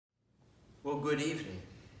Well, good evening,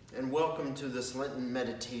 and welcome to this Lenten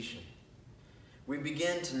meditation. We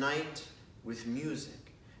begin tonight with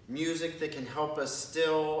music that can help us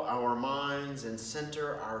still our minds and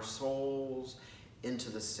center our souls into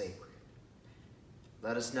the sacred.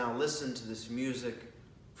 Let us now listen to this music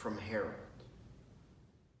from Harold.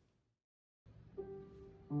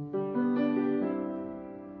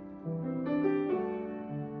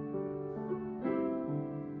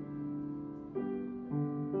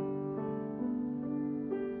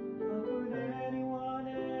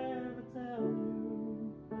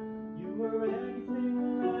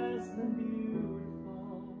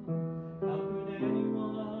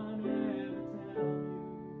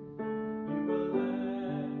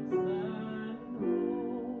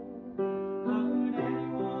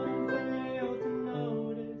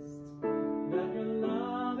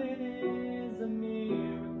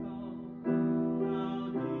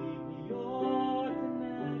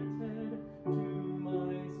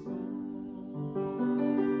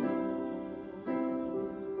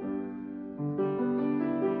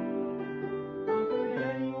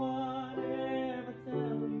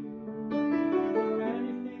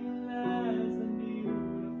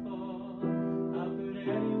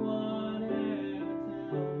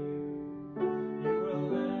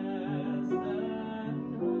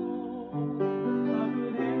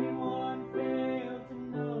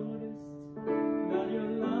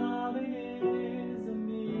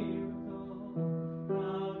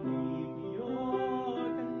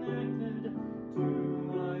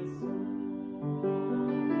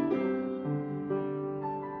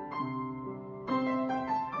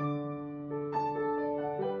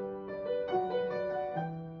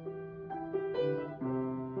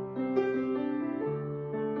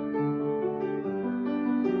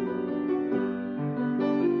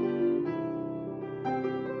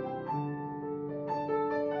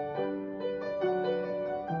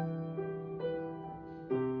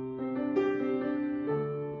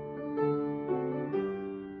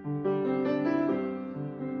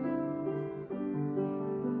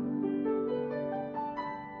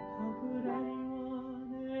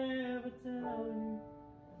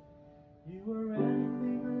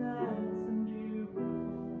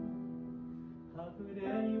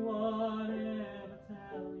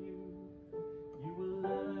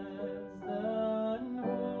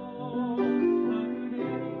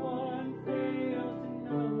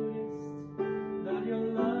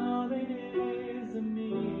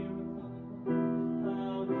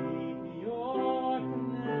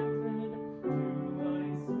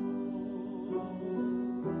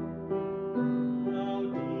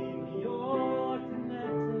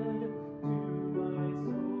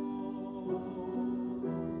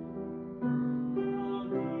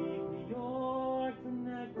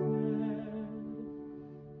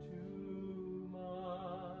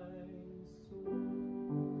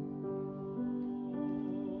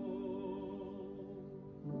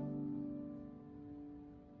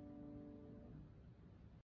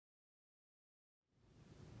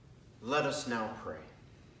 Let us now pray.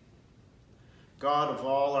 God of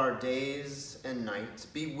all our days and nights,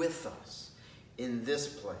 be with us in this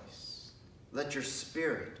place. Let your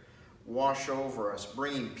Spirit wash over us,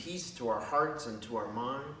 bringing peace to our hearts and to our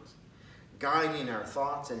minds, guiding our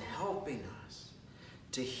thoughts and helping us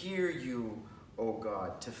to hear you, O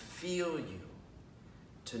God, to feel you,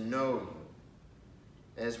 to know you.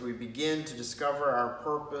 As we begin to discover our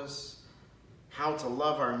purpose, how to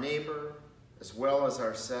love our neighbor, as well as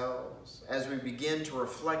ourselves, as we begin to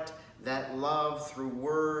reflect that love through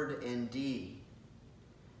word and deed.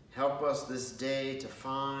 Help us this day to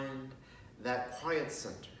find that quiet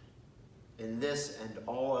center. In this and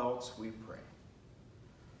all else we pray.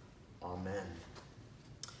 Amen.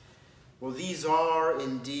 Well, these are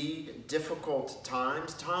indeed difficult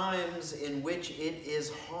times, times in which it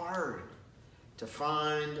is hard to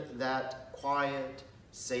find that quiet,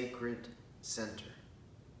 sacred center.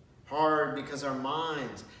 Hard because our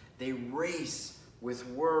minds, they race with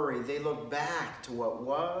worry. They look back to what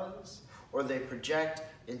was, or they project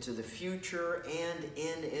into the future, and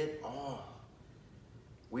in it all,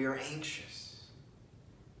 we are anxious.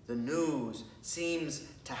 The news seems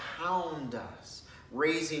to hound us,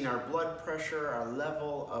 raising our blood pressure, our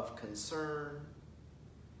level of concern.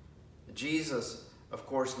 Jesus, of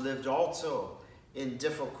course, lived also in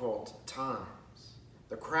difficult times.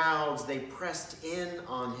 The crowds, they pressed in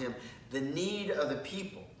on him. The need of the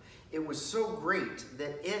people, it was so great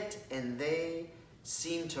that it and they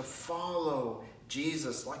seemed to follow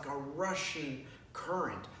Jesus like a rushing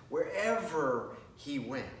current wherever he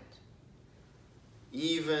went.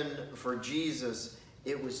 Even for Jesus,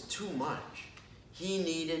 it was too much. he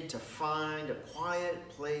needed to find a quiet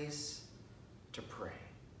place to pray,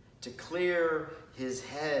 to clear his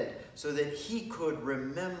head so that he could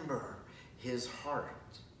remember his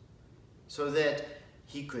heart, so that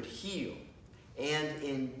he could heal, and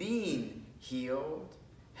in being healed,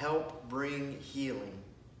 help bring healing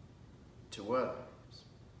to others.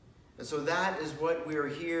 And so that is what we're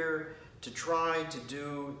here to try to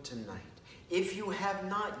do tonight. If you have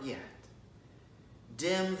not yet,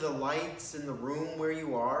 dim the lights in the room where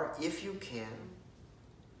you are, if you can.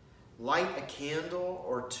 Light a candle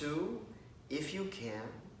or two, if you can.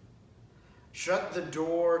 Shut the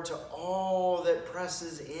door to all that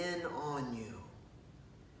presses in on you,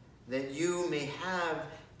 that you may have,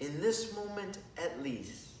 in this moment at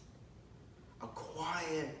least, a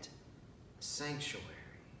quiet sanctuary.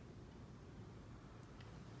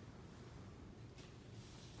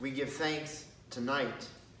 We give thanks tonight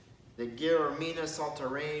that Guillermina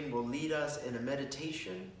Saltarain will lead us in a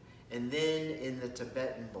meditation and then in the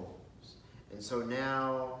Tibetan bowls. And so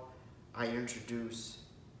now I introduce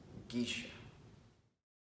Geisha.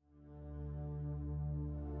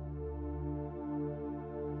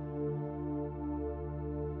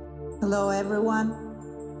 Hello everyone,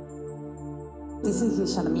 this is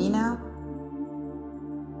Guillermina.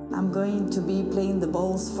 I'm going to be playing the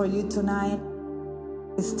bowls for you tonight.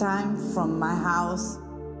 This time from my house.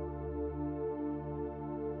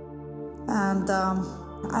 And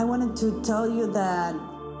I wanted to tell you that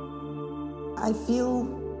I feel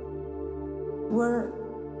we're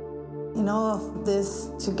in all of this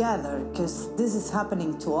together, because this is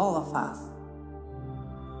happening to all of us.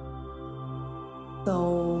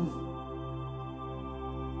 So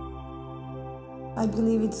I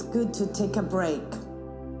believe it's good to take a break.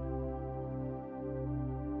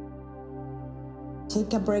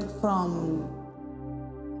 Take a break from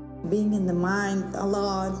being in the mind a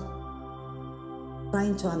lot,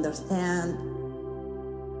 trying to understand,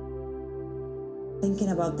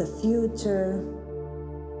 thinking about the future,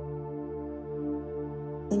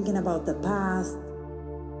 thinking about the past.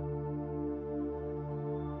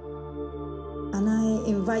 And I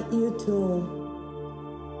invite you to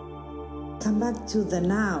come back to the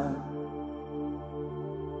now,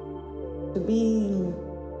 to being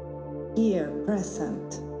here,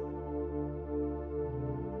 present,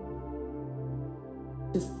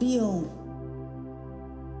 to feel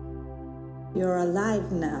your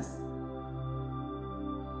aliveness,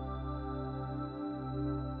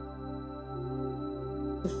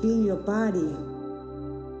 to feel your body.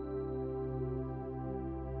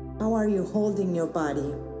 How are you holding your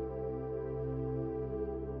body?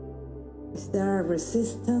 Is there a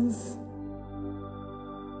resistance?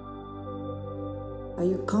 Are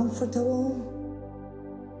you comfortable?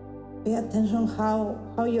 Pay attention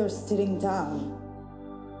how you're sitting down.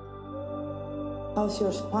 How's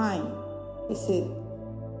your spine? Is it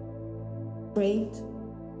straight?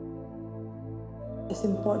 It's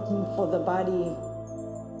important for the body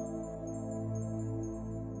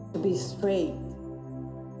to be straight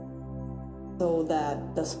so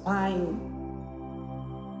that the spine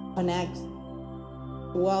connects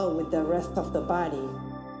well with the rest of the body.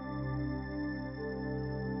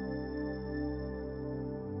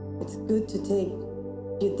 It's good to take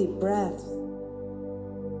a few deep breaths.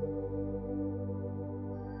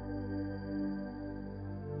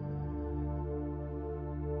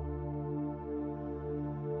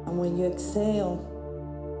 And when you exhale,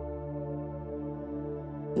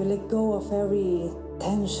 you let go of every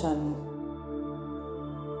tension,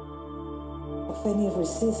 of any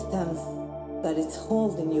resistance that is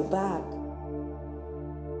holding you back.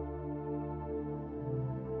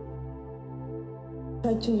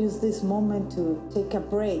 Try to use this moment to take a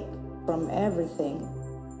break from everything.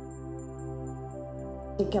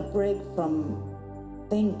 Take a break from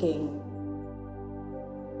thinking.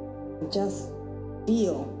 Just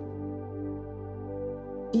feel.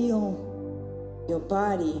 Feel your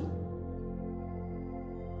body.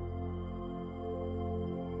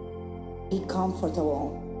 Be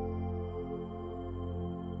comfortable.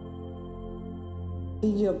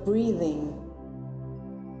 Feel your breathing.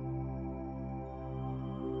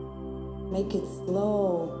 Make it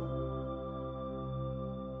slow.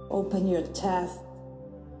 Open your chest.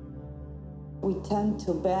 We tend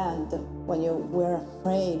to bend when we're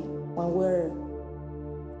afraid, when we're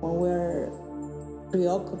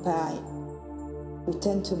preoccupied. We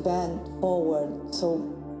tend to bend forward. So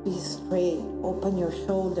be straight. Open your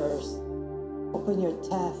shoulders. Open your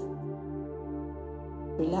chest.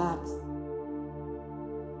 Relax.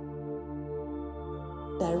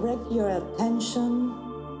 Direct your attention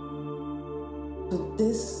to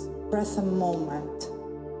this present moment.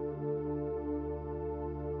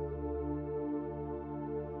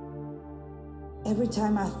 Every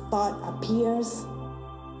time a thought appears,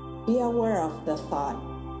 be aware of the thought,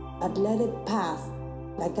 but let it pass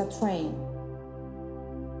like a train.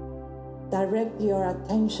 Direct your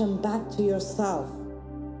attention back to yourself,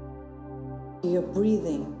 to your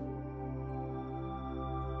breathing.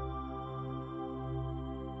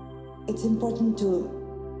 It's important to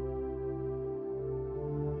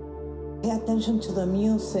pay attention to the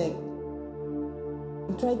music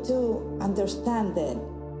and try to understand it,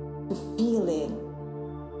 to feel it,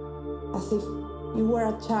 as if you were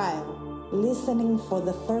a child listening for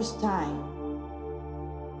the first time.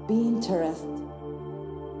 Be interested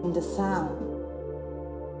in the sound.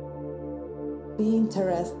 Be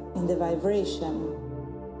interested in the vibration.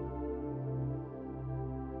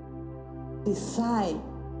 Decide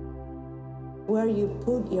where you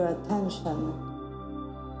put your attention.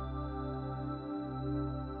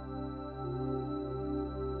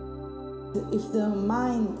 If the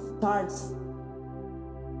mind starts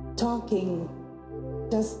talking,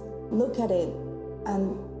 just look at it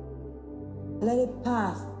and let it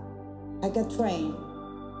pass like a train.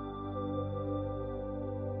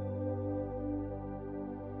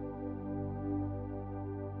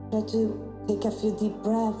 Try to take a few deep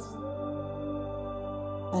breaths,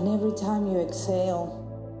 and every time you exhale,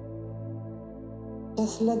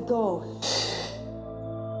 just let go.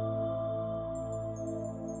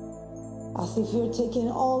 As if you're taking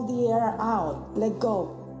all the air out, let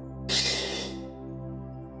go.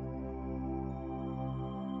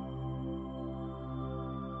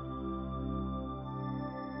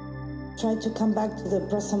 Try to come back to the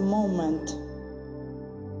present moment.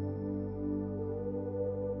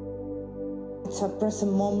 It's a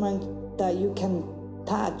present moment that you can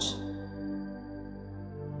touch.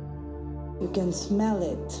 You can smell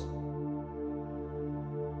it.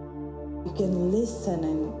 You can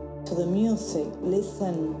listen to the music,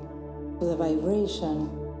 listen to the vibration.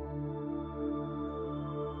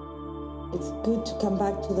 It's good to come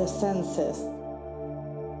back to the senses.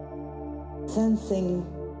 Sensing,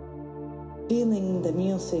 feeling the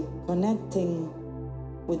music, connecting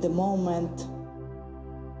with the moment,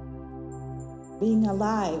 being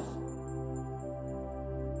alive.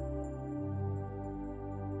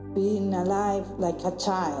 Being alive like a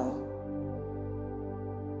child.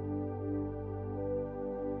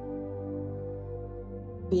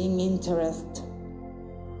 Being interested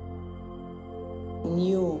in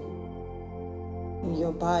you, in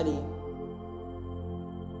your body,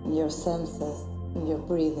 in your senses, in your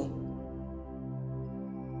breathing.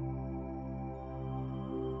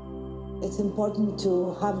 It's important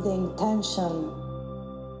to have the intention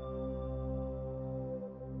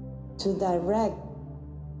to direct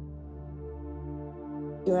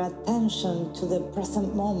your attention to the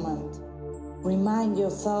present moment. Remind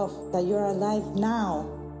yourself that you're alive now.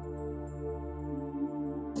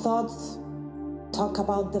 Thoughts talk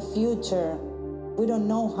about the future. We don't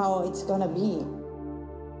know how it's gonna be.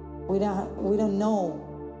 We don't know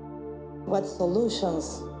what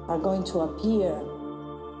solutions are going to appear,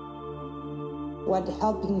 what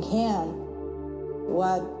helping hand,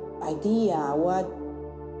 what idea, what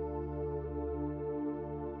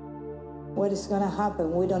is gonna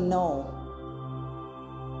happen. We don't know.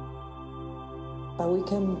 But we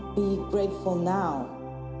can be grateful now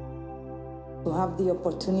to have the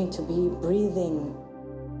opportunity to be breathing,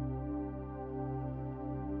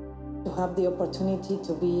 to have the opportunity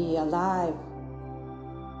to be alive,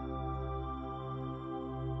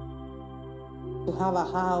 to have a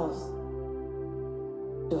house,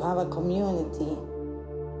 to have a community.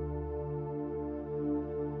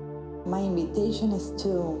 My invitation is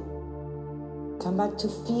to come back to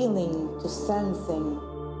feeling, to sensing.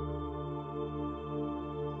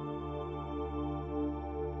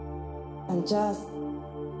 And just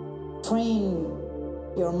train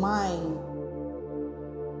your mind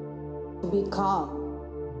to be calm,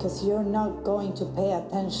 because you're not going to pay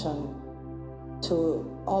attention to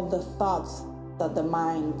all the thoughts that the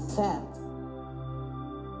mind sends.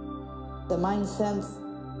 The mind sends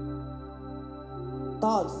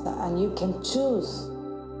thoughts, and you can choose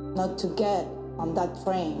not to get on that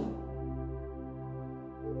train.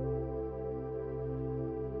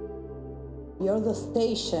 You're the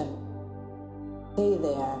station. Stay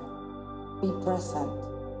there. Be present.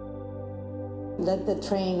 Let the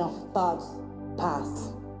train of thoughts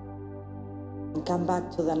pass and come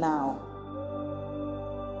back to the now.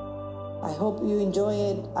 I hope you enjoy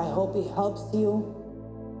it. I hope it helps you.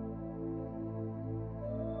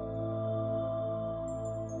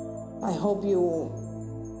 I hope you're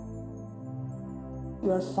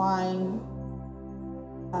fine,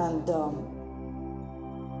 and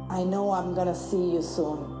I know I'm gonna see you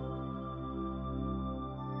soon.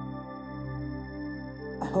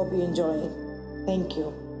 hope you enjoy it. Thank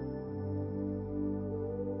you.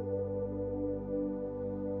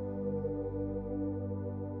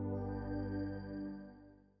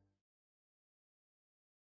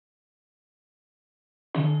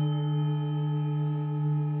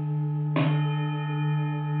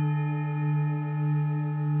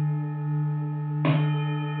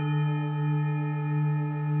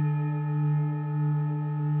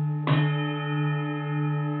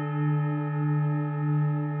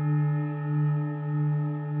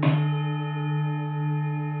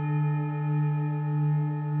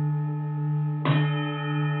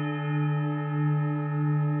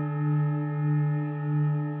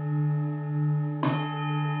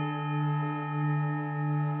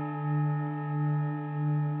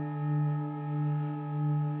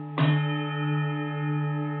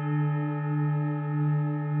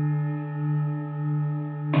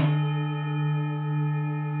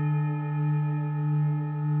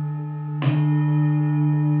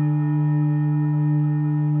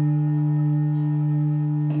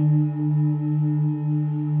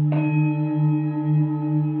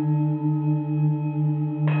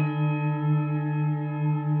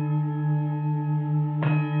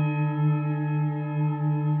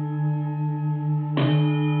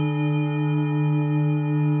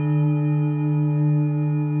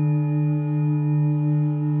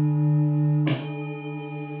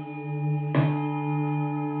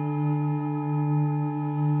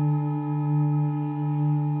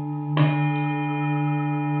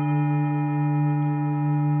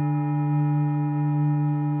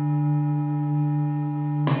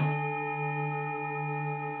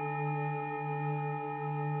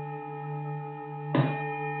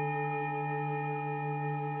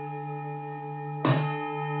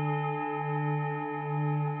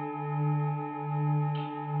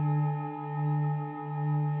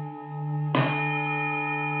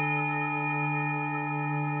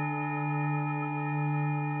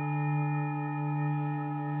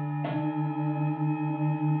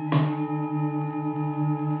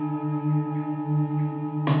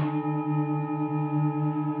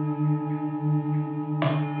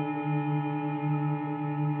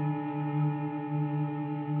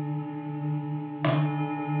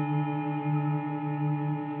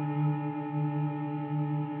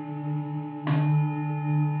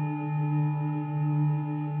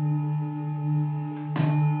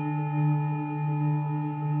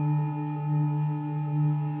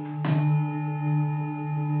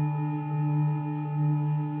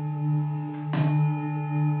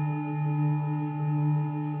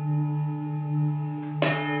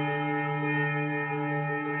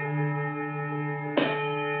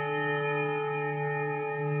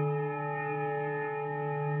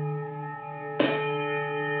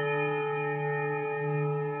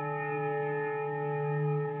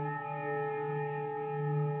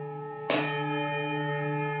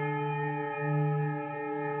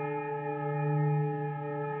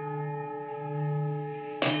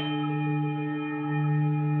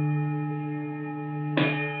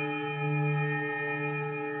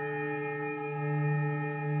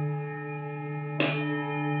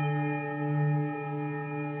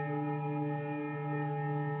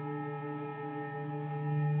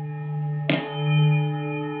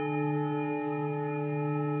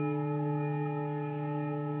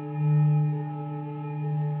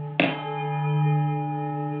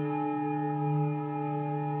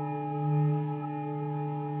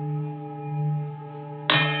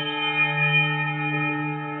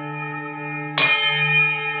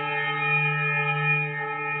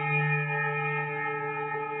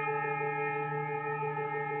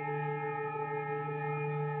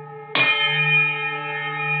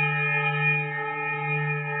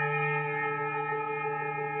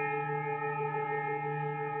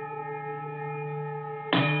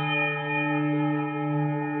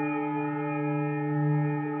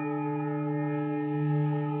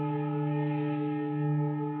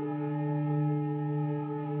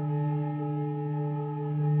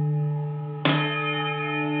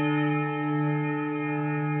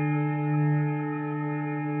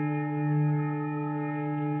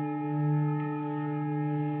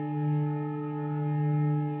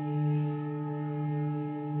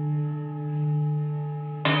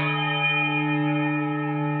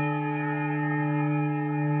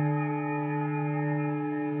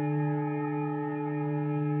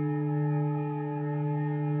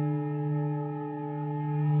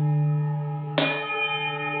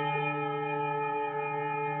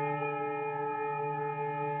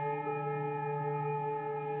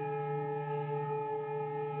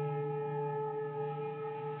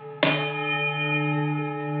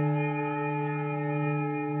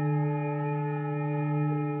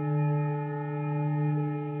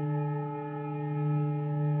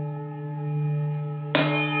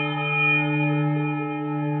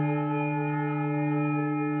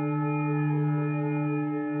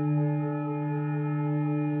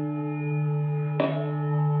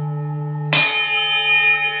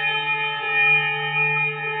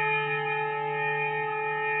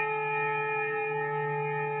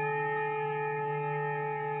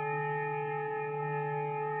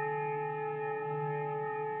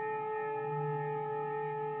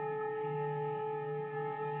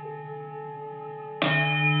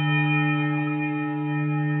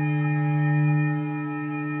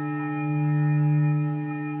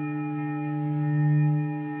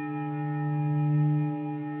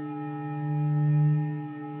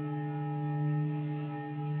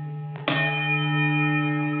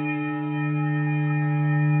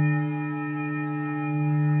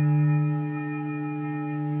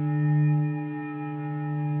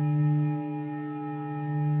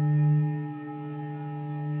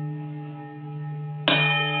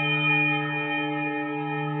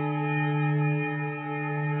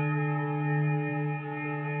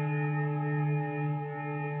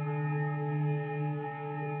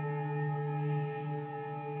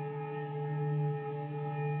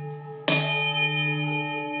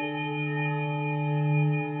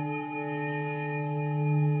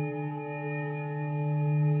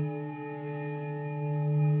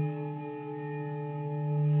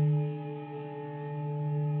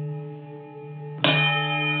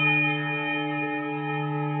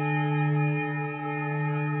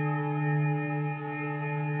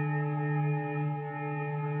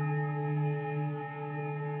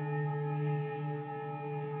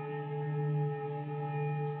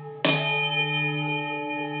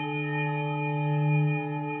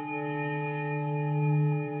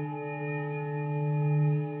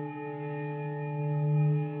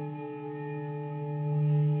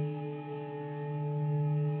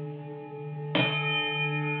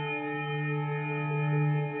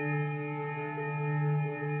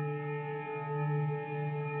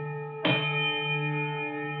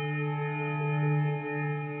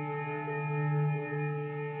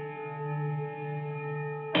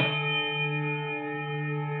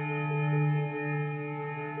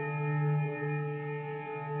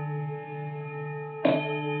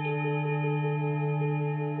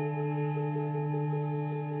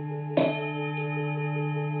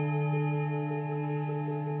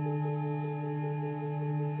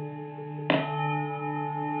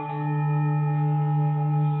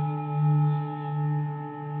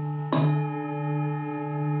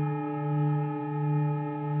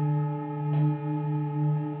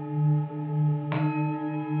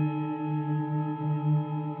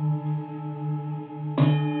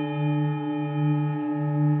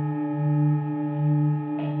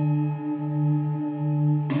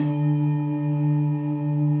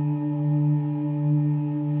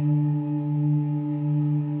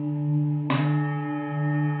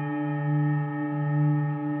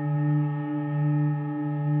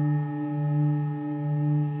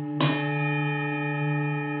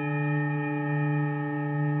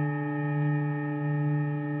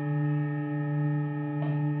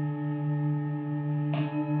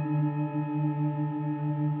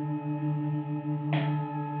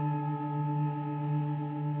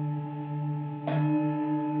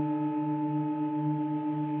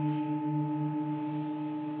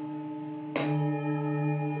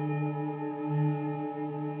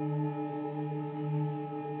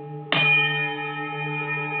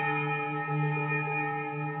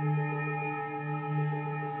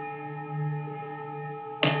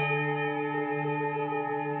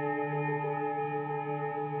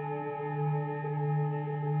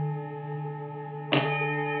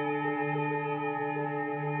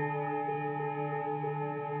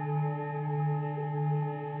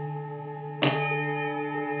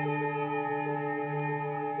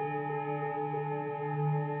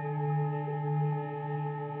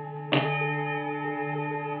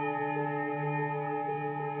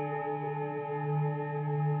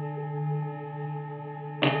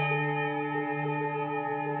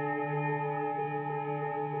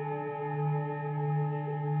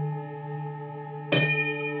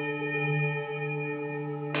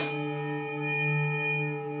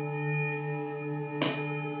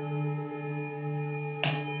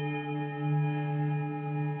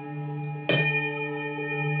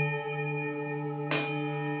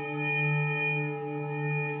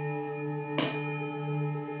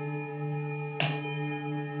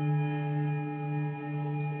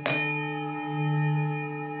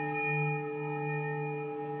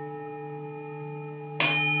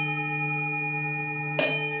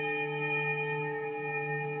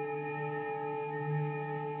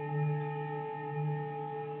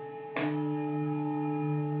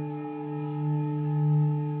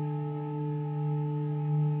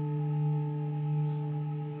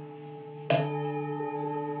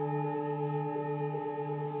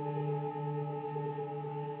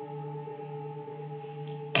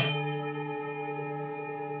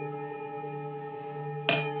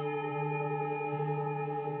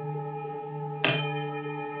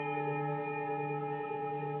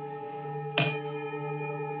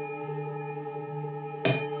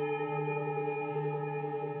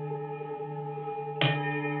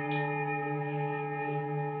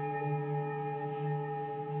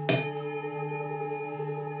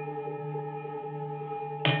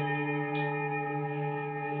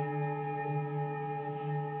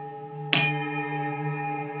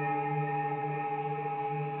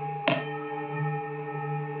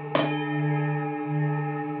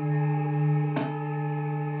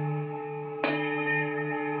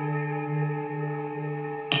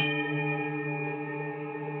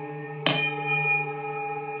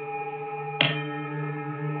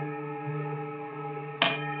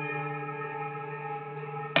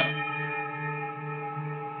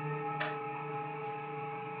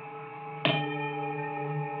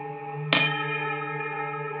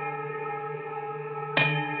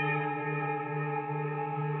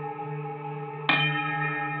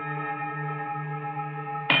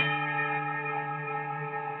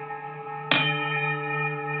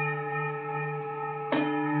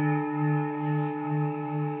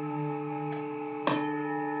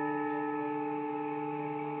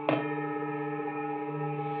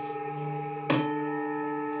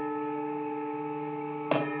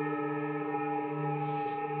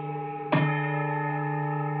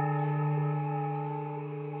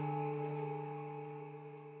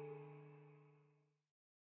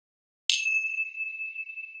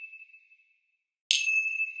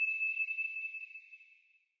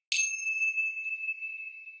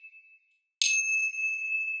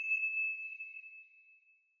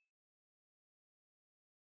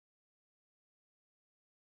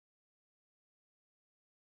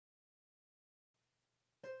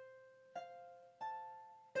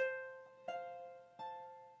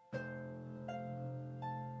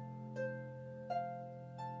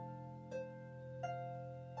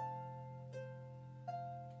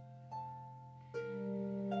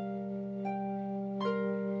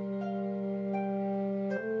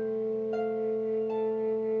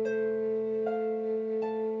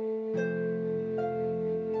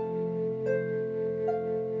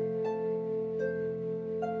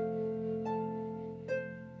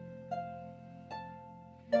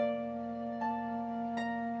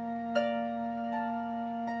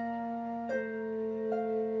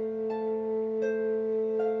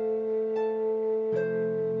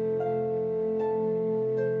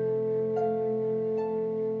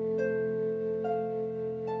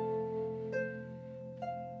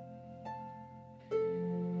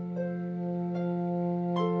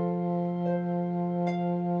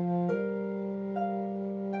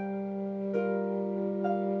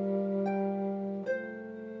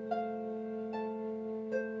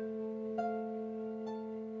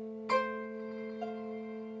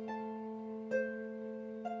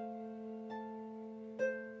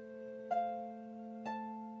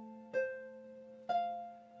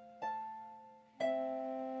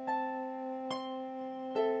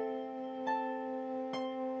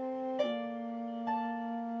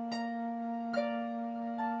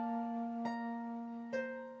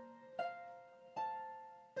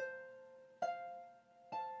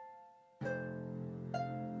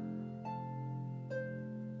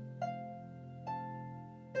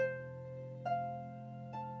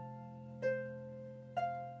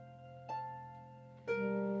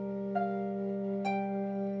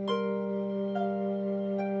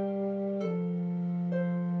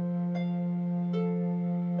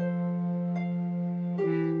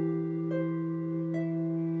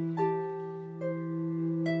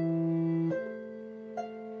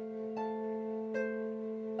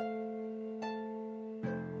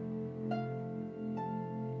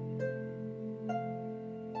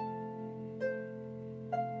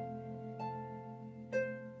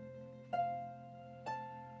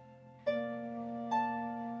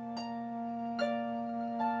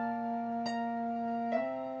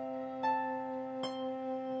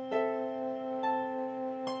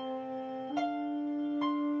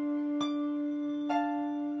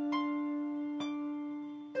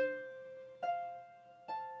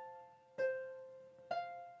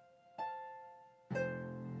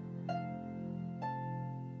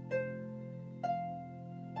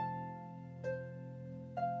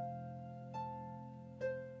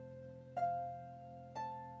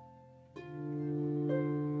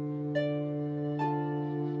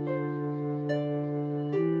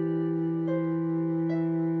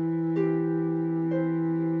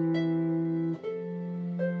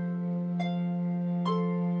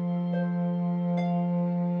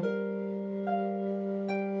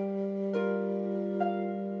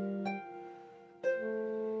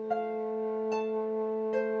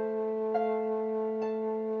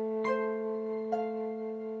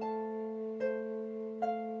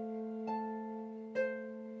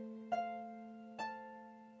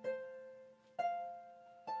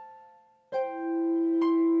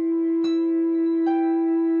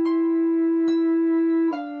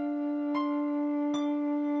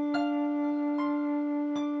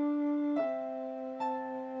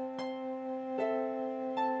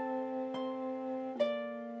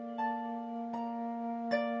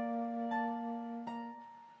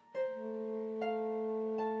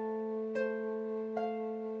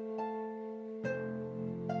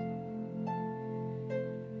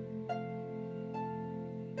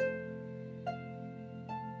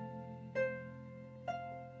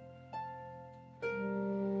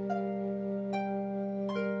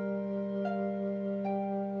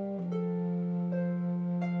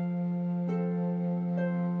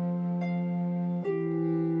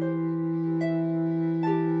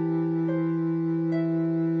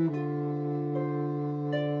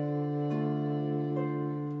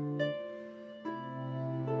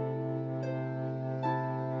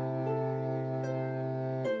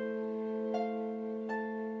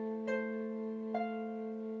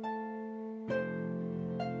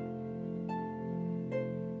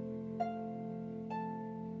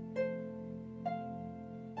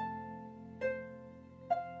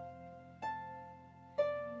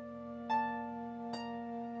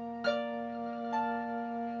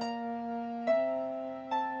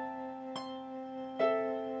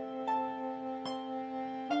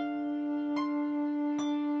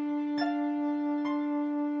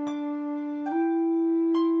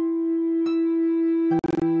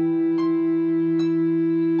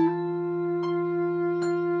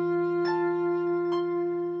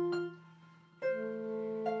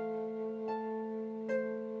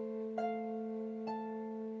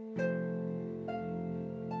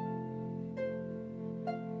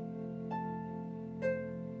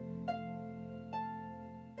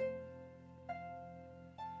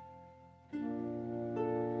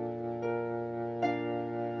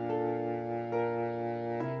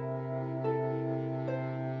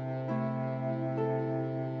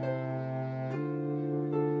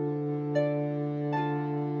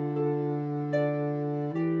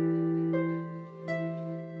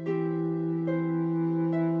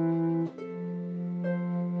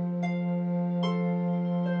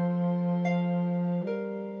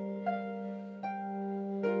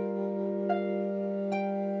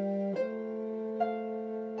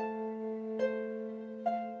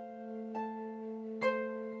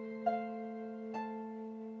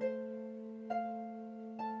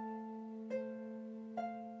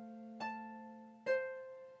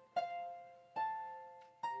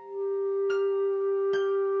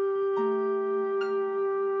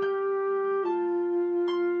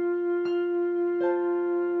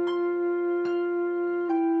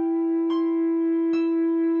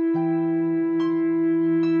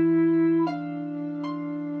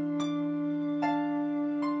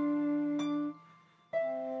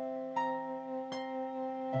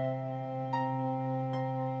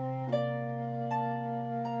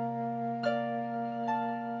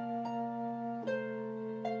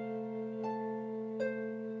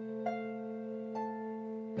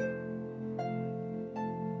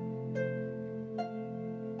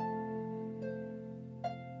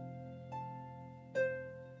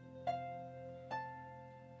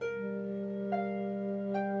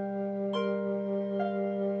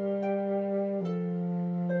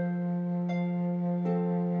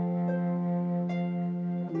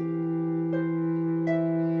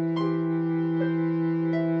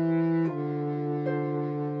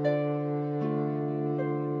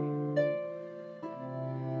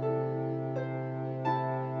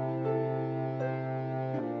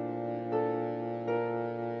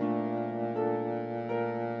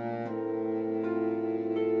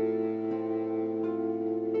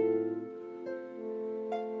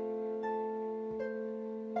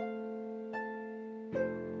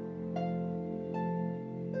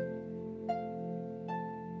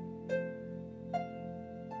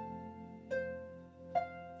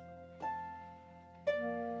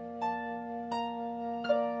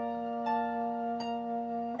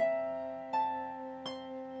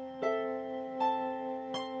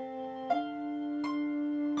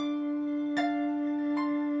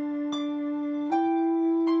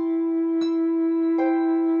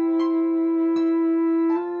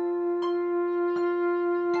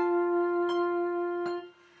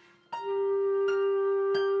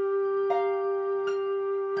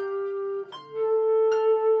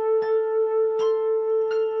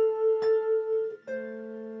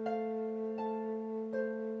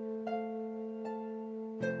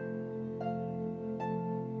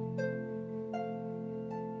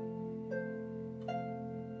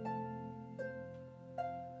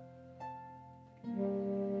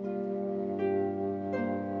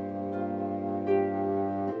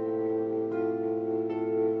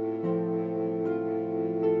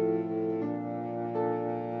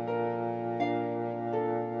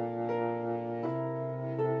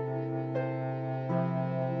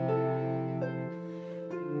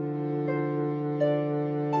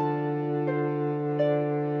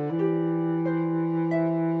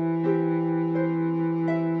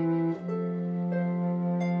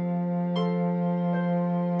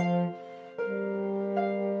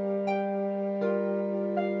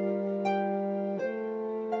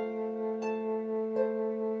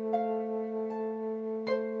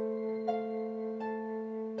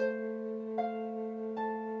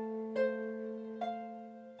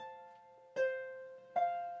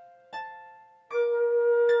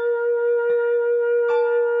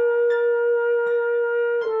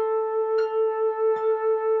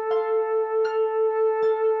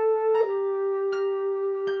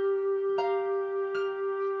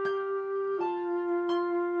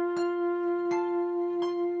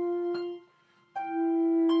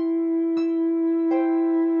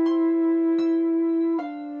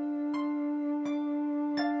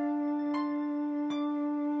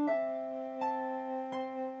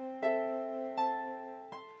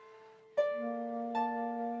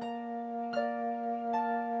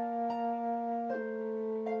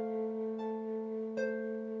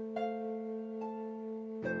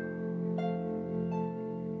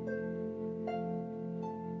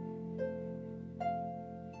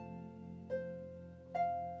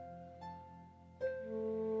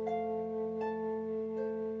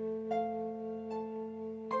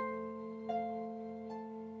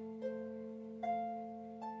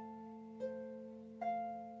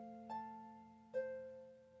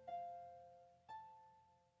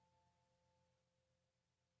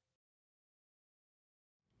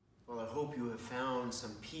 Well, I hope you have found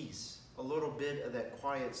some peace, a little bit of that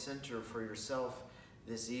quiet center for yourself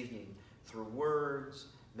this evening through words,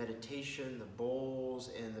 meditation, the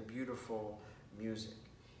bowls, and the beautiful music.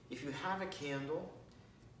 If you have a candle,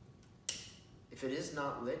 if it is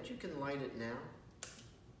not lit, you can light it now.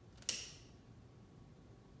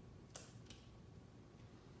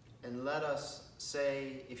 And let us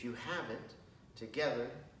say, if you have it, together,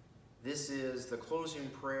 this is the closing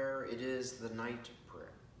prayer. It is the night prayer.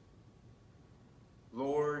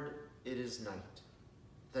 Lord, it is night.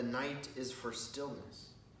 The night is for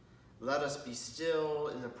stillness. Let us be still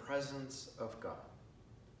in the presence of God.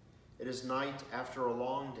 It is night after a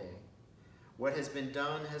long day. What has been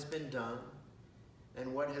done,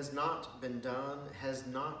 and what has not been done has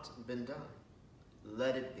not been done.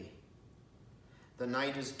 Let it be. The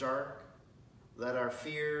night is dark. Let our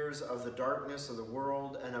fears of the darkness of the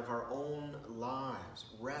world and of our own lives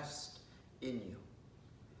rest in you.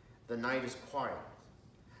 The night is quiet.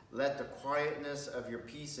 Let the quietness of your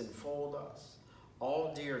peace enfold us,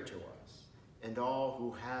 all dear to us, and all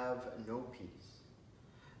who have no peace.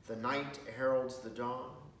 The night heralds the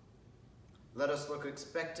dawn. Let us look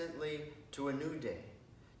expectantly to a new day,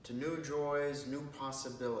 to new joys, new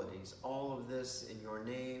possibilities. All of this in your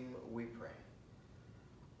name we pray.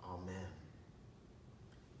 Amen.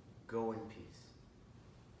 Go in peace.